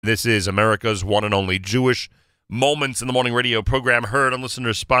This is America's one and only Jewish Moments in the Morning radio program, heard on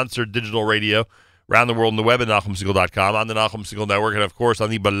listener-sponsored digital radio around the world on the web at NachumSegal.com, on the Nachum Segal Network, and, of course, on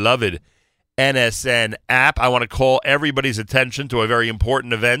the beloved NSN app. I want to call everybody's attention to a very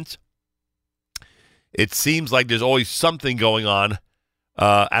important event. It seems like there's always something going on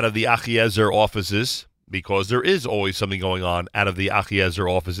out of the Achiezer offices, because there is always something going on out of the Achiezer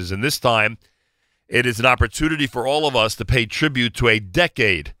offices. And this time, it is an opportunity for all of us to pay tribute to a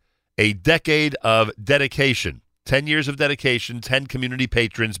decade of dedication, 10 years of dedication, 10 community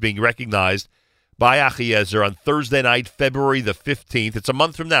patrons being recognized by Achiezer on Thursday night, February the 15th. It's a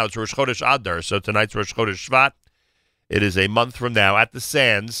month from now. It's Rosh Chodesh Adar, so tonight's Rosh Chodesh Shvat. It is a month from now at the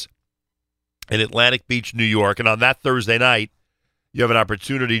Sands in Atlantic Beach, New York. And on that Thursday night, you have an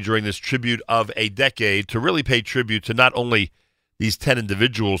opportunity during this tribute of a decade to really pay tribute to not only these 10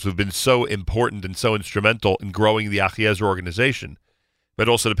 individuals who've been so important and so instrumental in growing the Achiezer organization, but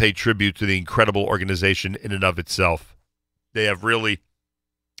also to pay tribute to the incredible organization in and of itself. They have really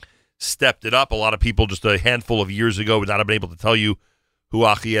stepped it up. A lot of people just a handful of years ago would not have been able to tell you who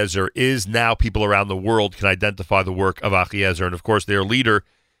Achiezer is. Now people around the world can identify the work of Achiezer. And, of course, their leader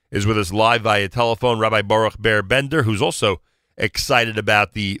is with us live via telephone, Rabbi Baruch Ber Bender, who's also excited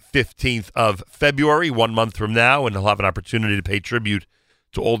about the 15th of February, 1 month from now, and he'll have an opportunity to pay tribute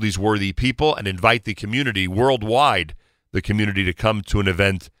to all these worthy people and invite the community worldwide, the community, to come to an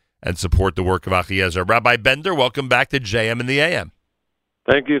event and support the work of Achiezer. Rabbi Bender, welcome back to JM and the AM.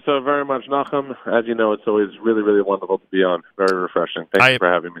 Thank you so very much, Nachum. As you know, it's always really, really wonderful to be on. Very refreshing. Thank you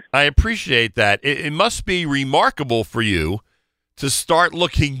for having me. I appreciate that. It must be remarkable for you to start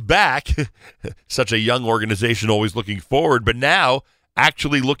looking back, such a young organization always looking forward, but now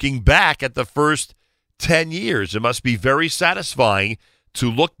actually looking back at the first 10 years. It must be very satisfying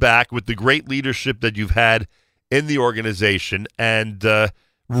to look back with the great leadership that you've had in the organization and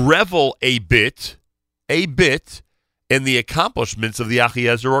revel a bit in the accomplishments of the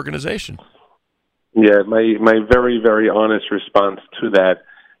Achiezer organization. Yeah, my very, very honest response to that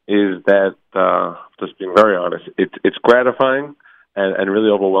is that, just being very honest, it's gratifying and really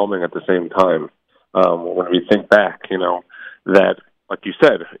overwhelming at the same time. When we think back, that, like you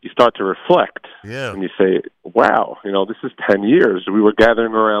said, you start to reflect, and you say, wow, this is 10 years. We were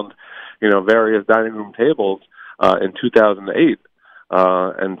gathering around, various dining room tables in 2008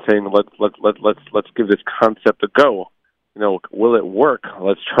 and saying, let's give this concept a go. Will it work?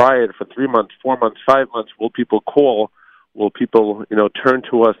 Let's try it for 3 months, 4 months, 5 months. Will people call? Will people, turn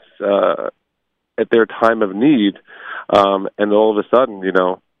to us at their time of need? And all of a sudden,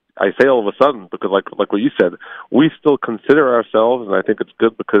 I say all of a sudden because, like what you said, we still consider ourselves, and I think it's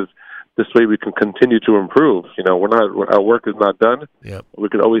good because this way we can continue to improve. Our work is not done. Yep. We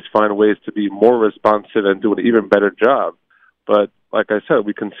could always find ways to be more responsive and do an even better job. But like I said,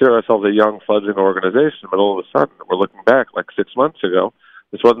 we consider ourselves a young, fledgling organization, but all of a sudden, we're looking back like 6 months ago.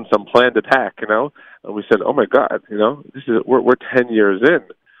 This wasn't some planned attack, and we said, oh my God, we're 10 years in.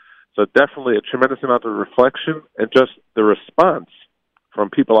 So definitely a tremendous amount of reflection and just the response from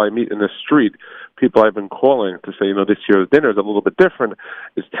people I meet in the street, people I've been calling to say, this year's dinner is a little bit different.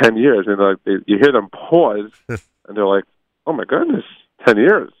 It's 10 years. And you hear them pause, and they're like, oh my goodness, 10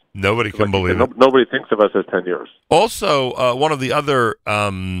 years. Nobody can believe it. Nobody thinks of us as 10 years. Also, one of the other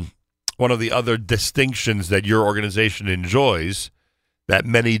distinctions that your organization enjoys that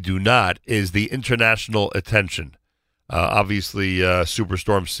many do not is the international attention. Obviously,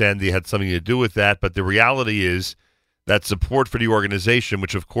 Superstorm Sandy had something to do with that, but the reality is that support for the organization,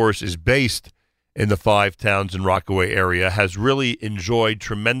 which of course is based in the 5 towns in Rockaway area, has really enjoyed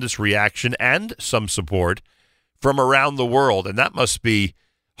tremendous reaction and some support from around the world, and that must be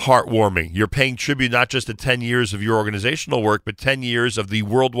heartwarming. You're paying tribute not just to 10 years of your organizational work, but 10 years of the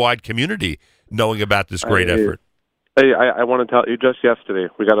worldwide community knowing about this great effort. Hey, I want to tell you, just yesterday,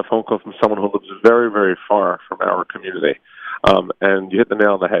 we got a phone call from someone who lives very, very far from our community, and you hit the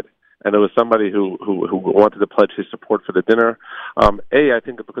nail on the head. And it was somebody who wanted to pledge his support for the dinner. I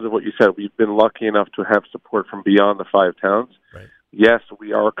think because of what you said, we've been lucky enough to have support from beyond the 5 towns. Right. Yes,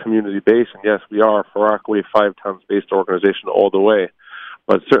 we are community-based, and yes, we are a Far Rockaway 5 towns-based organization all the way.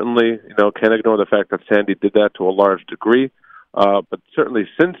 But certainly, can't ignore the fact that Sandy did that to a large degree. But certainly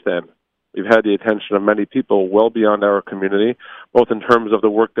since then, we've had the attention of many people well beyond our community, both in terms of the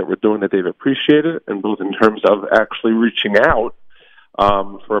work that we're doing that they've appreciated, and both in terms of actually reaching out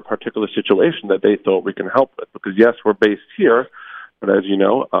for a particular situation that they thought we can help with. Because yes, we're based here, but as you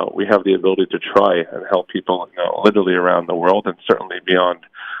know, we have the ability to try and help people, literally around the world, and certainly beyond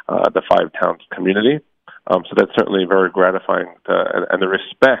the 5 towns community. So that's certainly very gratifying, and the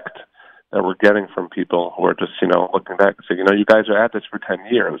respect that we're getting from people who are just, looking back and saying, you guys are at this for 10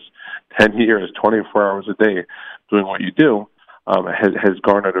 years, 24 hours a day doing what you do, has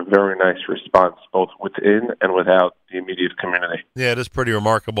garnered a very nice response, both within and without the immediate community. Yeah, it is pretty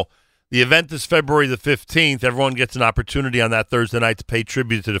remarkable. The event is February the 15th. Everyone gets an opportunity on that Thursday night to pay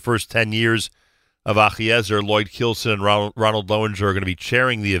tribute to the first 10 years of Achiezer. Lloyd Kielson and Ronald Lowinger are going to be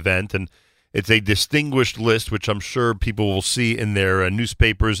chairing the event, and it's a distinguished list, which I'm sure people will see in their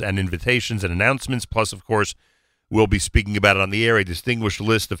newspapers and invitations and announcements. Plus, of course, we'll be speaking about it on the air, a distinguished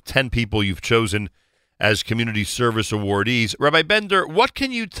list of 10 people you've chosen as community service awardees. Rabbi Bender, what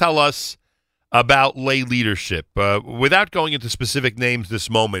can you tell us about lay leadership? Without going into specific names this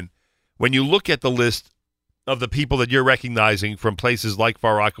moment, when you look at the list of the people that you're recognizing from places like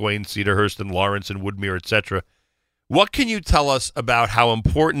Far Rockaway and Cedarhurst and Lawrence and Woodmere, etc., what can you tell us about how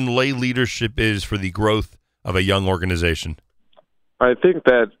important lay leadership is for the growth of a young organization? I think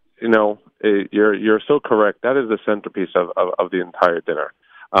that, you're so correct. That is the centerpiece of the entire dinner.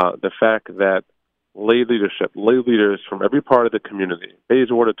 The fact that lay leaders from every part of the community,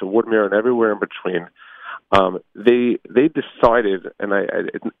 Bayswater to Woodmere and everywhere in between, they decided,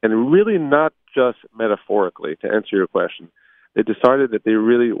 and really not just metaphorically, to answer your question, they decided that they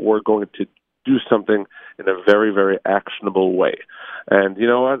really were going to do something in a very, very actionable way. And you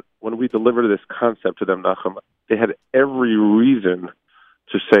know what? When we delivered this concept to them, Nachum, they had every reason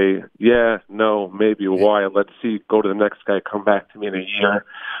to say, yeah, no, maybe, why, let's see, go to the next guy, come back to me in a year.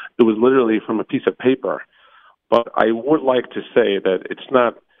 It was literally from a piece of paper. But I would like to say that it's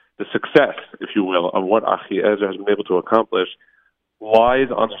not the success, if you will, of what Achiezer has been able to accomplish lies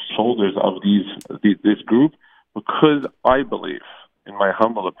on the shoulders of this group, because I believe, in my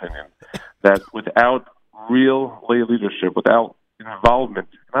humble opinion, that without real lay leadership, without involvement,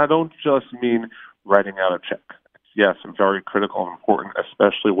 and I don't just mean writing out a check. Yes, very critical and important,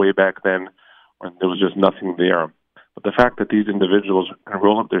 especially way back then when there was just nothing there. But the fact that these individuals can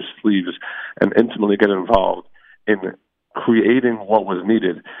roll up their sleeves and intimately get involved in creating what was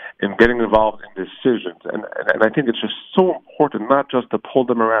needed, in getting involved in decisions. And I think it's just so important not just to pull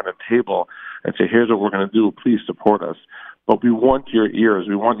them around a table and say, here's what we're going to do, please support us. But we want your ears,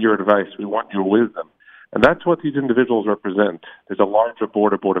 we want your advice, we want your wisdom. And that's what these individuals represent. There's a larger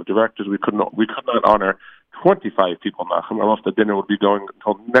board of directors. We could not honor 25 people, Nachum, or else the dinner would be going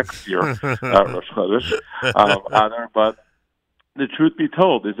until next year, Rosh Chodesh. But the truth be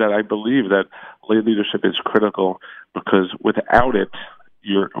told is that I believe that lay leadership is critical, because without it,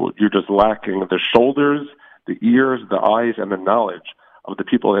 you're just lacking the shoulders, the ears, the eyes, and the knowledge of the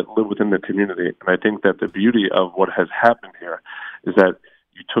people that live within the community. And I think that the beauty of what has happened here is that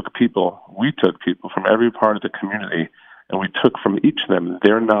we took people from every part of the community, and we took from each of them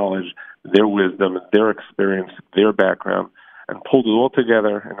their knowledge, their wisdom, their experience, their background, and pulled it all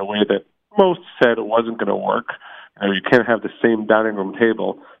together in a way that most said it wasn't going to work. You can't have the same dining room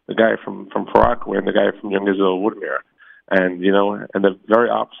table, the guy from Far Rockaway and the guy from Young Israel Woodmere. And the very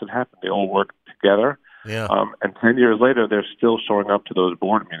opposite happened. They all worked together. Yeah. And 10 years later, they're still showing up to those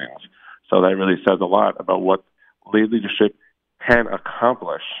board meetings. So that really says a lot about what lay leadership can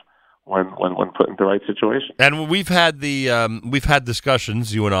accomplish when put in the right situation. And we've had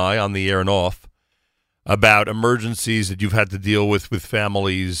discussions, you and I, on the air and off, about emergencies that you've had to deal with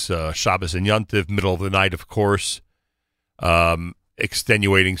families, Shabbos and Yontif, middle of the night, of course,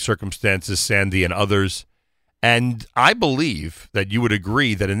 extenuating circumstances, Sandy and others. And I believe that you would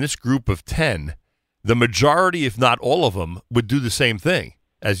agree that in this group of 10, the majority, if not all of them, would do the same thing.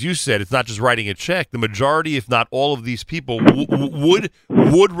 As you said, it's not just writing a check. The majority, if not all of these people, would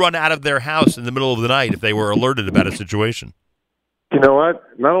run out of their house in the middle of the night if they were alerted about a situation. You know what?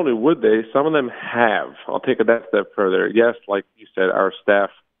 Not only would they, some of them have. I'll take it that step further. Yes, like you said, our staff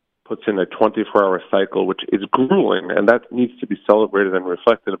puts in a 24-hour cycle, which is grueling, and that needs to be celebrated and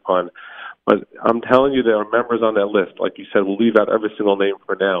reflected upon. But I'm telling you, there are members on that list. Like you said, we'll leave out every single name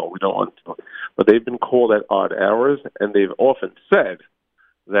for now. We don't want to. But they've been called at odd hours, and they've often said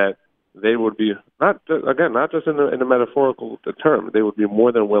that they would be, not just in a metaphorical term, they would be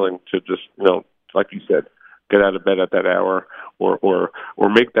more than willing to just, like you said, get out of bed at that hour or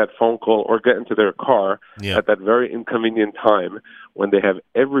make that phone call or get into their car at that very inconvenient time when they have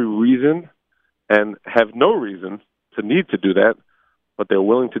every reason and have no reason to need to do that, but they're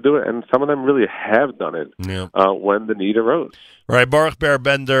willing to do it, and some of them really have done it when the need arose. All right, Baruch Ber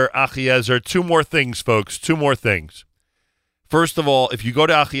Bender, Achiezer, two more things, folks, two more things. First of all, if you go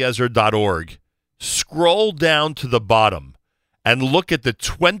to achiezer.org, scroll down to the bottom and look at the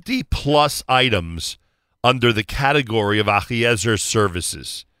 20-plus items under the category of Achiezer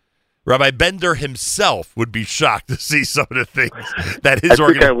services. Rabbi Bender himself would be shocked to see some of the things that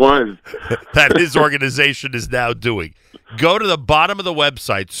that his organization is now doing. Go to the bottom of the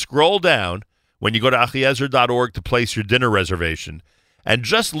website, scroll down when you go to achiezer.org to place your dinner reservation, and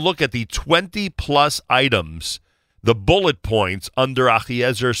just look at the 20-plus items, the bullet points under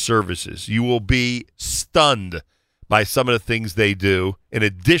Achiezer services. You will be stunned by some of the things they do, in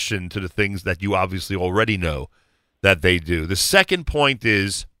addition to the things that you obviously already know that they do. The second point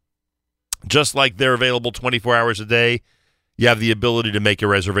is, just like they're available 24 hours a day, you have the ability to make a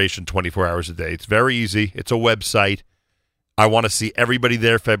reservation 24 hours a day. It's very easy. It's a website. I want to see everybody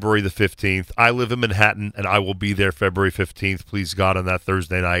there February the 15th. I live in Manhattan, and I will be there February 15th, please God, on that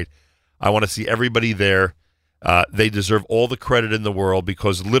Thursday night. I want to see everybody there. They deserve all the credit in the world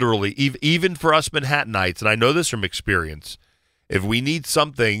because literally, even for us Manhattanites, and I know this from experience, if we need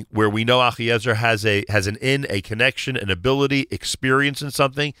something where we know Achiezer has a connection, an ability, experience in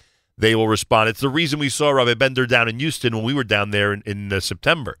something, they will respond. It's the reason we saw Rabbi Bender down in Houston when we were down there in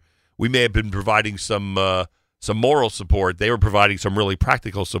September. We may have been providing some moral support. They were providing some really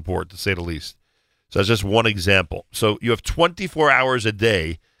practical support, to say the least. So that's just one example. So you have 24 hours a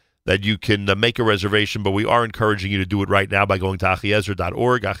day that you can make a reservation, but we are encouraging you to do it right now by going to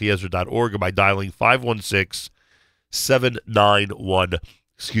achiezer.org, or by dialing 516-791,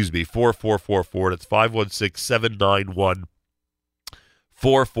 4444. That's 516-791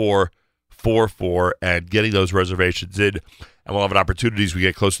 4444 and getting those reservations in. And we'll have an opportunity as we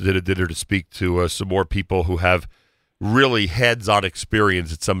get closer to the dinner to speak to some more people who have really hands-on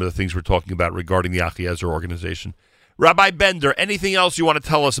experience at some of the things we're talking about regarding the Achiezer organization. Rabbi Bender, anything else you want to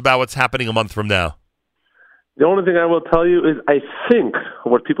tell us about what's happening a month from now? The only thing I will tell you is I think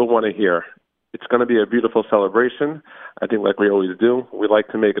what people want to hear. It's going to be a beautiful celebration. I think like we always do, we like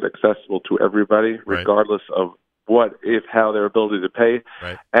to make it accessible to everybody, regardless of what, if, how, their ability to pay.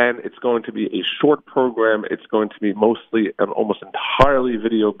 Right. And it's going to be a short program. It's going to be mostly and almost entirely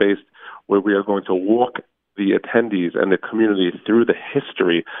video-based, where we are going to walk the attendees and the community through the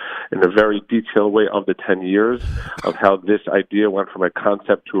history in a very detailed way of the 10 years of how this idea went from a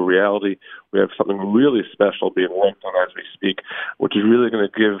concept to a reality. We have something really special being worked on as we speak, which is really going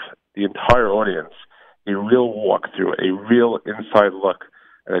to give the entire audience a real walkthrough, a real inside look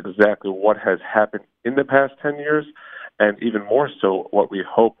at exactly what has happened in the past 10 years, and even more so, what we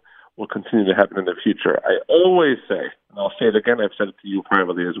hope will continue to happen in the future. I always say, and I'll say it again, I've said it to you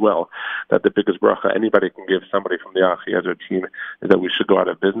privately as well, that the biggest bracha anybody can give somebody from the Achiezer team is that we should go out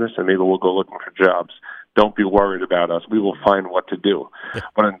of business and maybe we'll go looking for jobs. Don't be worried about us. We will find what to do.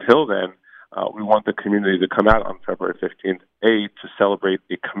 But until then, we want the community to come out on February 15th, to celebrate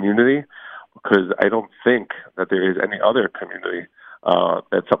a community, because I don't think that there is any other community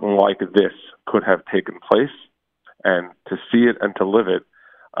that something like this could have taken place, and to see it and to live it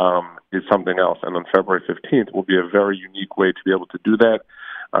is something else. And on February 15th will be a very unique way to be able to do that.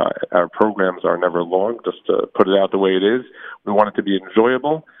 Our programs are never long, just to put it out the way it is. We want it to be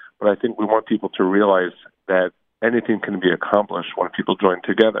enjoyable, but I think we want people to realize that anything can be accomplished when people join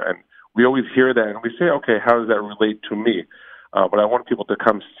together. And we always hear that, and we say, okay, how does that relate to me? But I want people to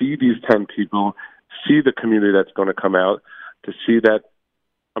come see these 10 people, see the community that's going to come out, to see that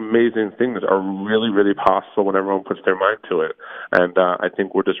amazing things are really, really possible when everyone puts their mind to it. And I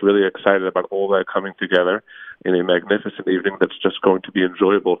think we're just really excited about all that coming together in a magnificent evening that's just going to be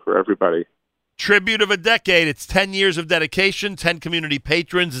enjoyable for everybody. Tribute of a decade. It's 10 years of dedication, 10 community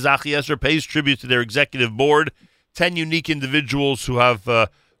patrons as Achiezer pays tribute to their executive board, 10 unique individuals who have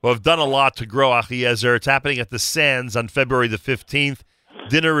done a lot to grow Achiezer. It's happening at the Sands on February the 15th.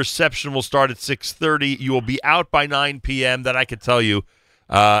 Dinner reception will start at 6:30. You will be out by 9 p.m. That I can tell you.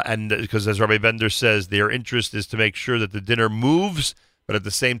 And because, as Rabbi Bender says, their interest is to make sure that the dinner moves, but at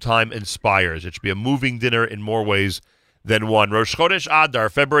the same time inspires. It should be a moving dinner in more ways than one. Rosh Chodesh Adar,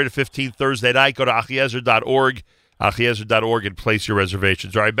 February the 15th, Thursday night. Go to achiezer.org, and place your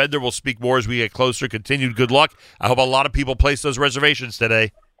reservations. Rabbi Bender will speak more as we get closer. Continued good luck. I hope a lot of people place those reservations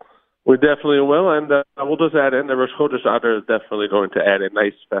today. We definitely will, and we'll just add in the Rosh Chodesh Adar is definitely going to add a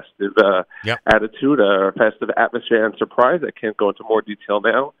nice festive attitude, a festive atmosphere and surprise. I can't go into more detail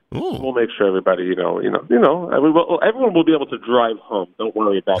now. Ooh. We'll make sure everybody, everyone will be able to drive home. Don't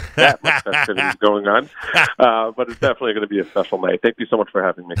worry about that much festivities going on, but it's definitely going to be a special night. Thank you so much for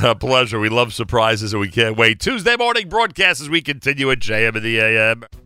having me. A pleasure. We love surprises, and we can't wait. Tuesday morning broadcast as we continue at JM in the AM.